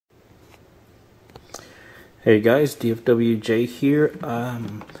Hey guys, DFWJ here. I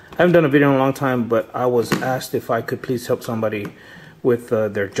haven't done a video in a long time, but I was asked if I could please help somebody with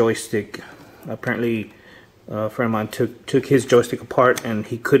their joystick. Apparently, a friend of mine took his joystick apart and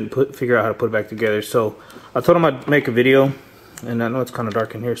he couldn't figure out how to put it back together. So I told him I'd make a video, and I know it's kind of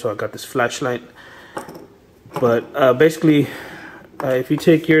dark in here, so I got this flashlight. But basically, if you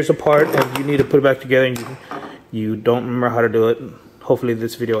take yours apart and you need to put it back together and you don't remember how to do it, hopefully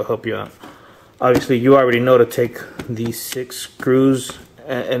this video will help you out. Obviously, you already know to take these 6 screws,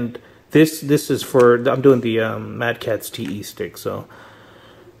 and this is for, I'm doing the Madcatz TE stick. So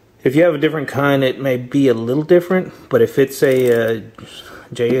if you have a different kind, it may be a little different. But if it's a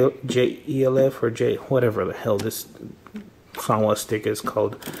JELF or J, whatever the hell this Sanwa stick is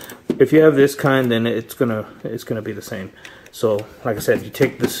called, if you have this kind, then it's gonna be the same. So like I said, you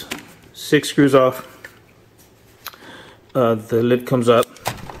take this 6 screws off. The lid comes up.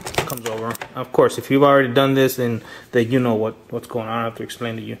 Comes over. Of course, if you've already done this, then you know what's going on. I have to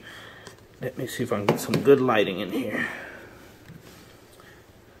explain to you. Let me see if I can get some good lighting in here.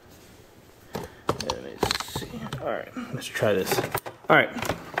 Let me see. All right, let's try this. All right.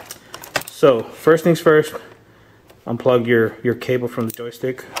 So first things first, unplug your cable from the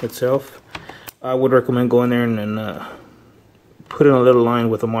joystick itself. I would recommend going there and put in a little line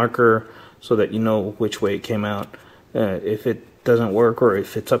with a marker so that you know which way it came out. If it doesn't work, or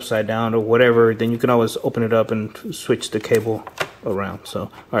if it's upside down or whatever, then you can always open it up and switch the cable around.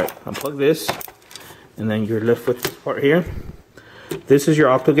 So alright, unplug this, and then you're left with this part here. This is your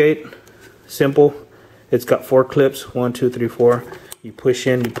octogate. Simple. It's got 4 clips, 1, 2, 3, 4. You push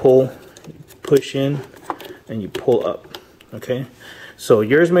in, you pull, you push in, and you pull up. Okay, so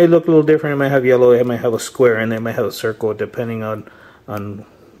yours may look a little different. It may have yellow, it may have a square, and it may have a circle, depending on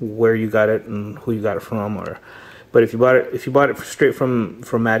where you got it and who you got it from. But if you bought it straight from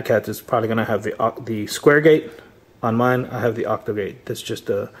Madcatz, it's probably gonna have the square gate. On mine, I have the octogate. That's just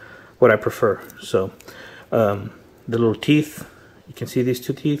what I prefer. So the little teeth, you can see these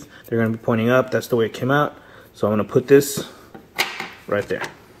 2 teeth. They're gonna be pointing up. That's the way it came out. So I'm gonna put this right there.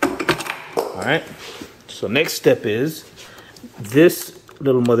 All right. So next step is this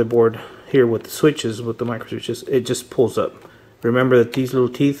little motherboard here with the switches, with the micro switches. It just pulls up. Remember that these little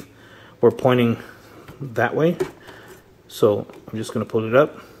teeth were pointing that way. So I'm just going to pull it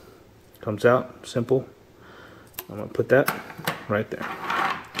up. Comes out, simple. I'm going to put that right there.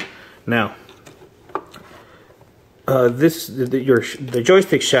 Now, the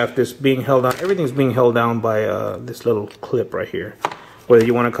joystick shaft is being held on. Everything's being held down by this little clip right here. Whether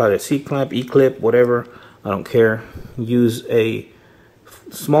you want to call it a C clamp, E clip, whatever, I don't care. Use a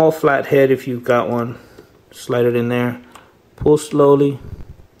small flat head if you've got one. Slide it in there. Pull slowly.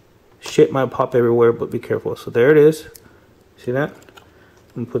 Shit might pop everywhere, but be careful. So there it is. See that?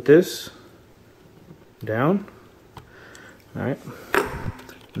 I'm gonna put this down. Alright.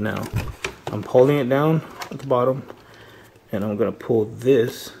 Now, I'm holding it down at the bottom, and I'm gonna pull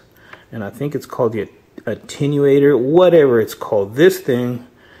this, and I think it's called the attenuator, whatever it's called. This thing,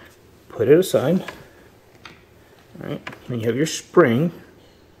 put it aside. Alright. Then you have your spring.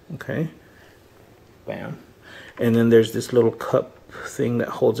 Okay. Bam. And then there's this little cup thing that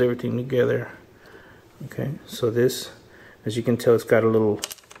holds everything together. Okay, so this, as you can tell, it's got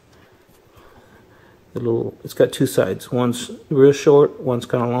it's got 2 sides. One's real short, one's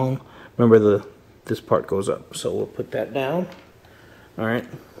kind of long. Remember, this part goes up. So we'll put that down. All right.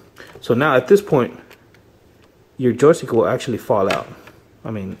 So now at this point, your joystick will actually fall out.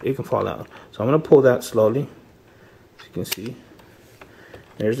 I mean, it can fall out. So I'm gonna pull that slowly, as you can see.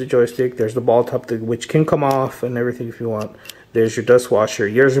 There's the joystick, there's the ball top, which can come off and everything if you want. There's your dust washer.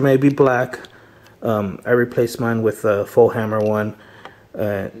 Yours may be black. I replaced mine with a full hammer one.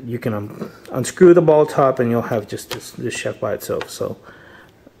 You can unscrew the ball top and you'll have just this shaft by itself. So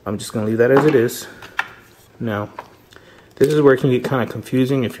I'm just going to leave that as it is. Now, this is where it can get kind of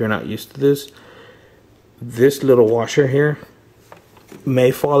confusing if you're not used to this. This little washer here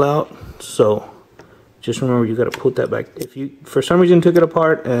may fall out. So just remember, you got to put that back. If you, for some reason, took it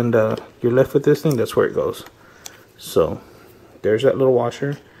apart and you're left with this thing, that's where it goes. So there's that little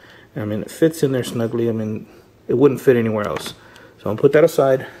washer. I mean, it fits in there snugly. I mean, it wouldn't fit anywhere else. So I'm gonna put that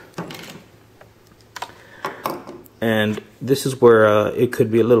aside. And this is where it could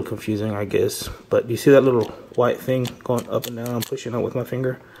be a little confusing, I guess. But you see that little white thing going up and down? I'm pushing out with my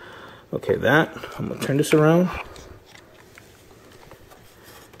finger. Okay, that. I'm gonna turn this around.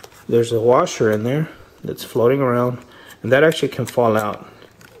 There's a washer in there that's floating around, and that actually can fall out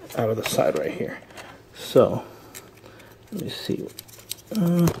of the side right here. So let me see.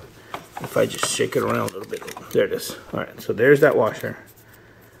 If I just shake it around a little bit. There it is. Alright, so there's that washer.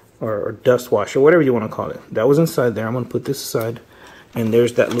 or dust washer, whatever you want to call it. That was inside there. I'm going to put this aside, and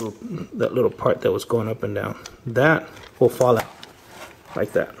there's that little part that was going up and down. That will fall out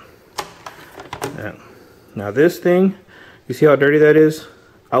like that. Now this thing, you see how dirty that is?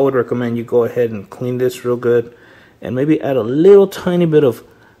 I would recommend you go ahead and clean this real good, and maybe add a little tiny bit of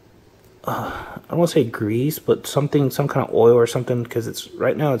I don't want to say grease, but some kind of oil or something, because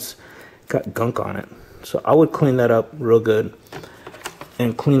right now it's got gunk on it. So I would clean that up real good,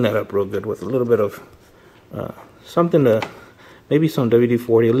 and clean that up real good with a little bit of something to, maybe some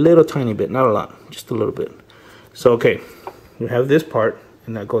WD-40, a little tiny bit, not a lot, just a little bit. So okay, you have this part,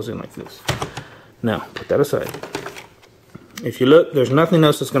 and that goes in like this. Now put that aside. If you look, there's nothing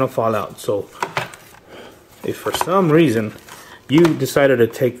else that's gonna fall out. So if for some reason you decided to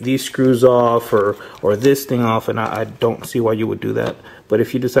take these screws off or this thing off, and I don't see why you would do that, but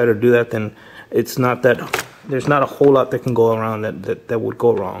if you decided to do that, then it's not that, there's not a whole lot that can go around that would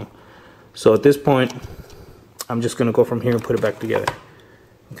go wrong. So at this point, I'm just gonna go from here and put it back together.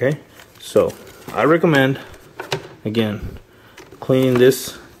 Okay, so I recommend, again, cleaning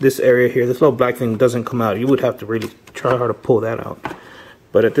this area here. This little black thing doesn't come out. You would have to really try hard to pull that out,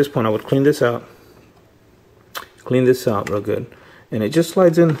 but at this point I would clean this out real good, and it just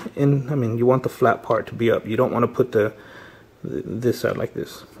slides in. I mean, you want the flat part to be up. You don't want to put this side like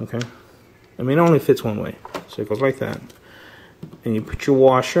this. Okay, I mean, it only fits one way, so it goes like that. And you put your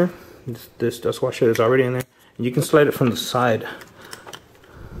washer, this dust washer that's already in there, and you can slide it from the side,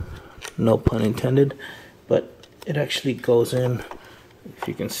 no pun intended, but it actually goes in. If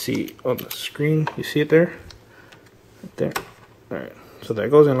you can see on the screen, you see it there? Right there. Alright, so that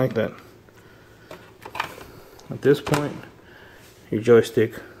goes in like that. At this point, your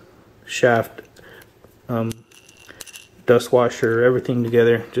joystick, shaft, dust washer, everything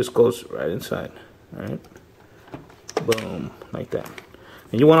together just goes right inside. Alright? Boom, like that.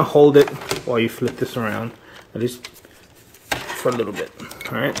 And you want to hold it while you flip this around, at least for a little bit.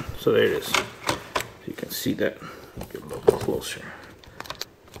 Alright, so there it is. You can see that. Get a little closer.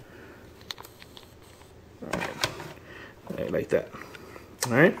 Alright, like that.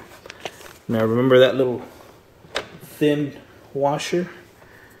 Alright, now remember that little thin washer?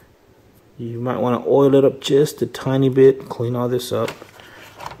 You might want to oil it up just a tiny bit, clean all this up,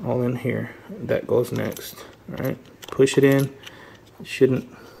 all in here. That goes next. Alright, push it in. It shouldn't,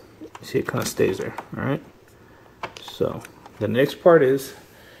 see, it kind of stays there. Alright, so the next part is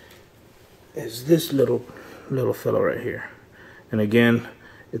this little fellow right here. And again,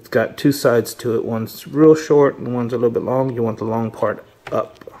 it's got two sides to it. One's real short and one's a little bit long. You want the long part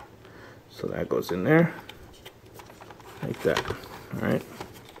up. So that goes in there. Like that. Alright.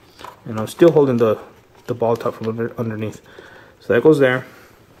 And I'm still holding the ball top from underneath. So that goes there.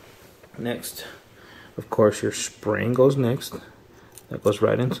 Next, of course, your spring goes next. That goes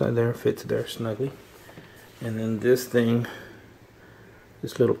right inside there, fits there snugly. And then this thing,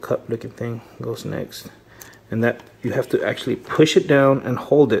 this little cup looking thing goes next. And that you have to actually push it down and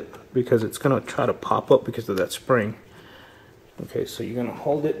hold it, because it's gonna try to pop up because of that spring. Okay, so you're gonna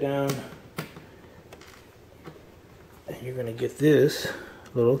hold it down, and you're gonna get this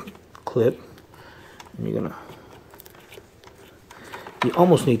little clip, and you're gonna, you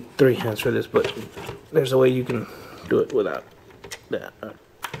almost need 3 hands for this, but there's a way you can do it without that.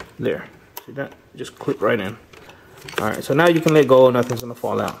 There, see that? Just clip right in. Alright, so now you can let go, nothing's gonna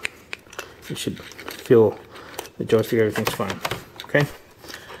fall out. You should feel the joystick, everything's fine. Okay,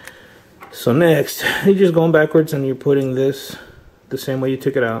 so next you're just going backwards, and you're putting this the same way you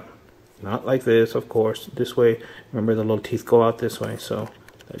took it out, not like this, of course, this way. Remember, the little teeth go out this way, so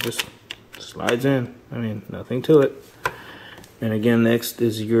that just slides in. I mean, nothing to it. And again, next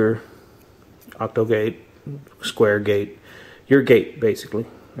is your octo gate, square gate, your gate basically,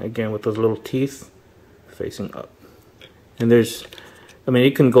 again with those little teeth facing up. And there's, I mean,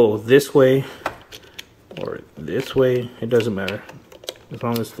 it can go this way or this way, it doesn't matter, as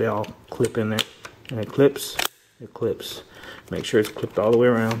long as they all clip in there. And it clips, make sure it's clipped all the way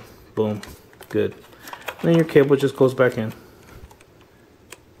around. Boom, good. And then your cable just goes back in.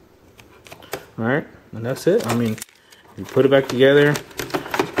 Alright, and that's it. I mean, you put it back together,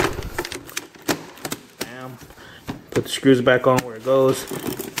 bam, put the screws back on where it goes.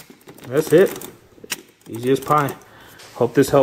 That's it, easy as pie. Hope this helps.